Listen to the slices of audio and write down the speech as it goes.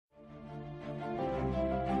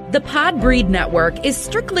The Podbreed Network is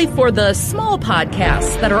strictly for the small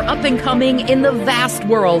podcasts that are up and coming in the vast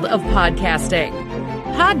world of podcasting.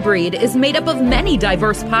 Podbreed is made up of many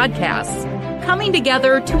diverse podcasts coming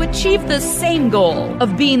together to achieve the same goal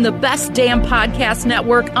of being the best damn podcast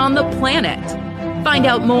network on the planet. Find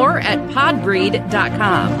out more at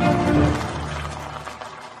podbreed.com.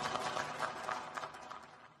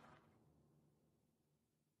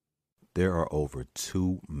 There are over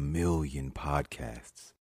 2 million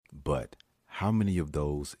podcasts, but how many of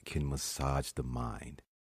those can massage the mind,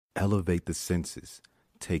 elevate the senses,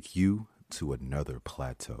 take you to another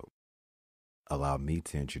plateau? Allow me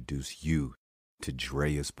to introduce you to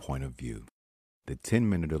Drea's Point of View, the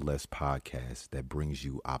 10-minute or less podcast that brings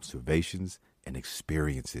you observations and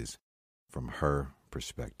experiences from her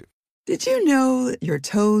perspective. Did you know that your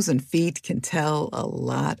toes and feet can tell a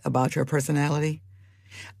lot about your personality?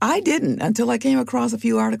 I didn't until I came across a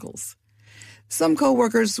few articles. Some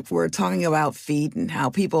coworkers were talking about feet and how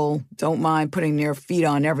people don't mind putting their feet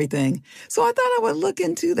on everything. So I thought I would look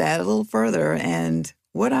into that a little further, and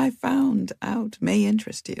what I found out may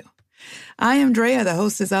interest you. I am Drea, the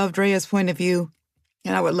hostess of Drea's Point of View,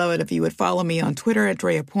 and I would love it if you would follow me on Twitter at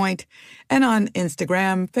Drea Point and on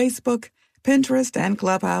Instagram, Facebook, Pinterest, and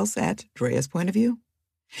Clubhouse at Drea's Point of View.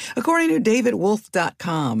 According to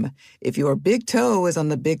DavidWolf.com, if your big toe is on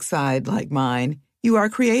the big side like mine, you are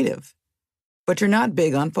creative, but you're not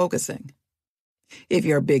big on focusing. If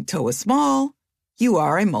your big toe is small, you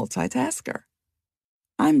are a multitasker.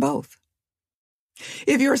 I'm both.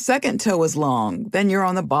 If your second toe is long, then you're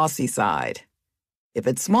on the bossy side. If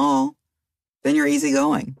it's small, then you're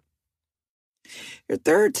easygoing. Your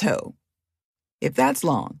third toe, if that's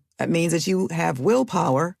long, that means that you have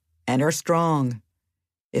willpower and are strong.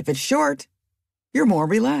 If it's short, you're more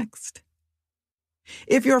relaxed.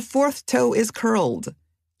 If your fourth toe is curled,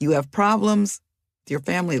 you have problems with your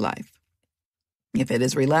family life. If it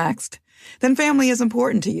is relaxed, then family is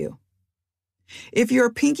important to you. If your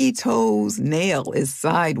pinky toe's nail is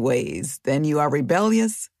sideways, then you are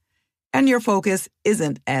rebellious and your focus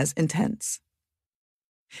isn't as intense.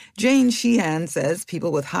 Jane Sheehan says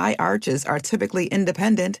people with high arches are typically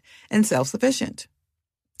independent and self-sufficient,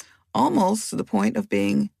 almost to the point of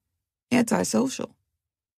being antisocial.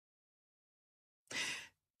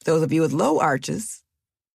 Those of you with low arches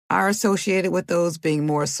are associated with those being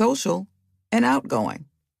more social and outgoing.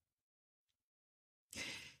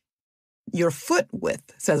 Your foot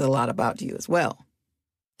width says a lot about you as well.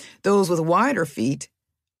 Those with wider feet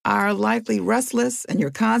are likely restless and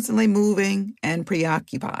you're constantly moving and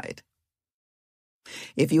preoccupied.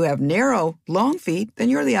 If you have narrow, long feet, then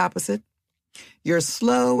you're the opposite. You're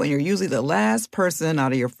slow and you're usually the last person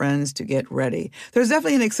out of your friends to get ready. There's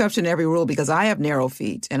definitely an exception to every rule because I have narrow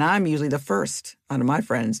feet and I'm usually the first out of my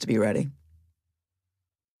friends to be ready.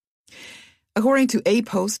 According to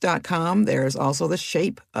apost.com, there's also the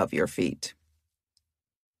shape of your feet.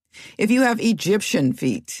 If you have Egyptian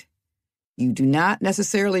feet, you do not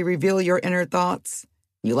necessarily reveal your inner thoughts.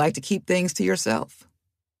 You like to keep things to yourself.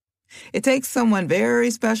 It takes someone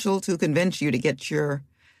very special to convince you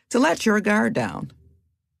to let your guard down.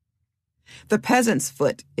 The peasant's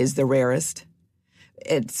foot is the rarest.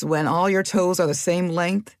 It's when all your toes are the same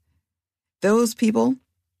length. Those people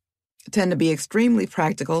tend to be extremely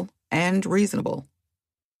practical and reasonable.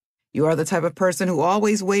 You are the type of person who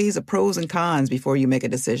always weighs the pros and cons before you make a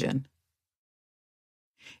decision.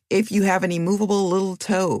 If you have an immovable little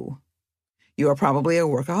toe, you are probably a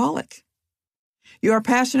workaholic. You are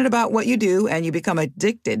passionate about what you do and you become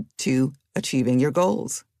addicted to achieving your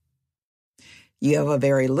goals. You have a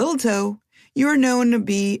very little toe, you are known to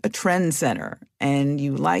be a trendsetter and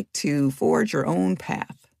you like to forge your own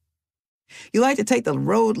path. You like to take the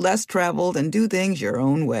road less traveled and do things your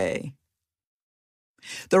own way.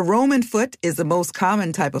 The Roman foot is the most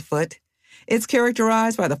common type of foot. It's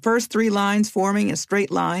characterized by the first 3 lines forming a straight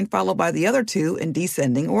line followed by the other 2 in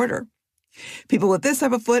descending order. People with this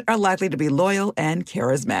type of foot are likely to be loyal and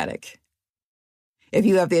charismatic. If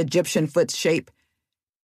you have the Egyptian foot shape,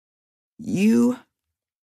 you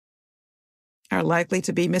are likely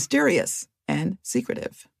to be mysterious and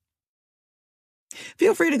secretive.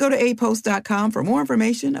 Feel free to go to apost.com for more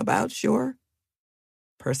information about your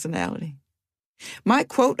personality. My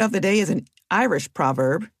quote of the day is an Irish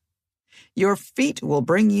proverb. Your feet will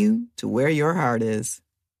bring you to where your heart is.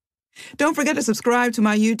 Don't forget to subscribe to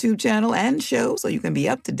my YouTube channel and show so you can be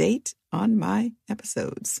up to date on my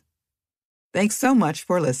episodes. Thanks so much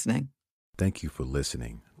for listening. Thank you for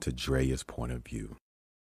listening to Drea's Point of View.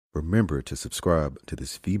 Remember to subscribe to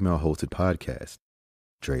this female-hosted podcast.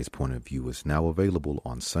 Drea's Point of View is now available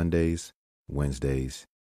on Sundays, Wednesdays,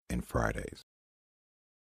 and Fridays.